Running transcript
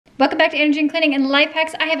Welcome back to Energy and Cleaning and Life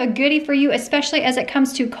Hacks. I have a goodie for you, especially as it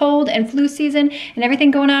comes to cold and flu season and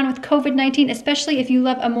everything going on with COVID-19, especially if you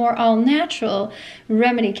love a more all-natural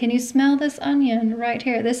remedy. Can you smell this onion right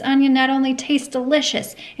here? This onion not only tastes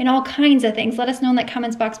delicious in all kinds of things. Let us know in the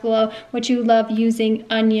comments box below what you love using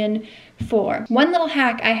onion for. One little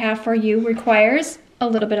hack I have for you requires a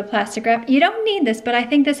little bit of plastic wrap. You don't need this, but I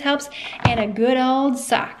think this helps, and a good old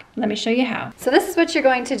sock. Let me show you how. So this is what you're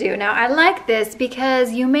going to do. Now I like this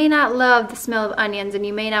because you may not love the smell of onions and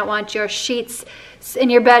you may not want your sheets in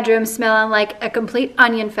your bedroom smelling like a complete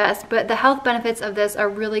onion fest, but the health benefits of this are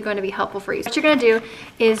really going to be helpful for you. What you're going to do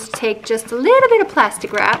is take just a little bit of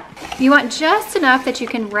plastic wrap. You want just enough that you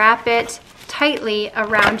can wrap it tightly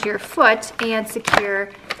around your foot and secure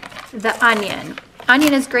the onion.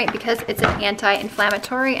 Onion is great because it's an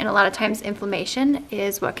anti-inflammatory, and a lot of times inflammation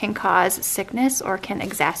is what can cause sickness or can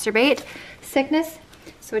exacerbate sickness.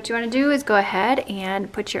 So what you want to do is go ahead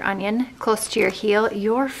and put your onion close to your heel.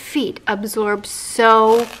 Your feet absorb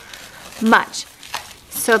so much.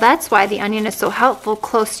 So that's why the onion is so helpful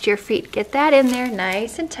close to your feet. Get that in there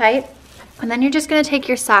nice and tight. And then you're just going to take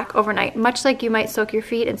your sock overnight, much like you might soak your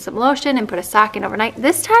feet in some lotion and put a sock in overnight.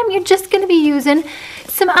 This time you're just going to be using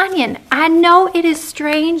some onion. I know it is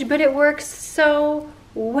strange, but it works so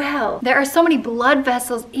well. There are so many blood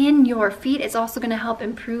vessels in your feet. It's also going to help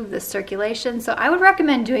improve the circulation. So I would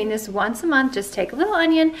recommend doing this once a month. Just take a little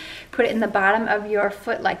onion, put it in the bottom of your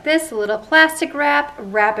foot like this, a little plastic wrap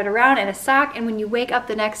it around in a sock, and when you wake up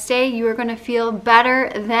the next day, you are going to feel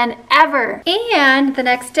better than ever. And the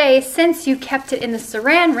next day, since you kept it in the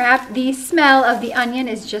saran wrap, the smell of the onion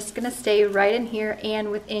is just going to stay right in here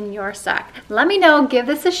and within your sock. Let me know, give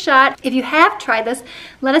this a shot. If you have tried this,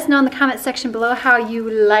 let us know in the comment section below how you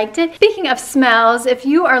liked it. Speaking of smells, if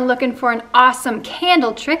you are looking for an awesome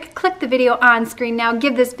candle trick, click the video on screen now,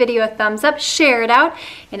 give this video a thumbs up, share it out,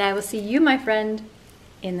 and I will see you, my friend,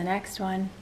 in the next one.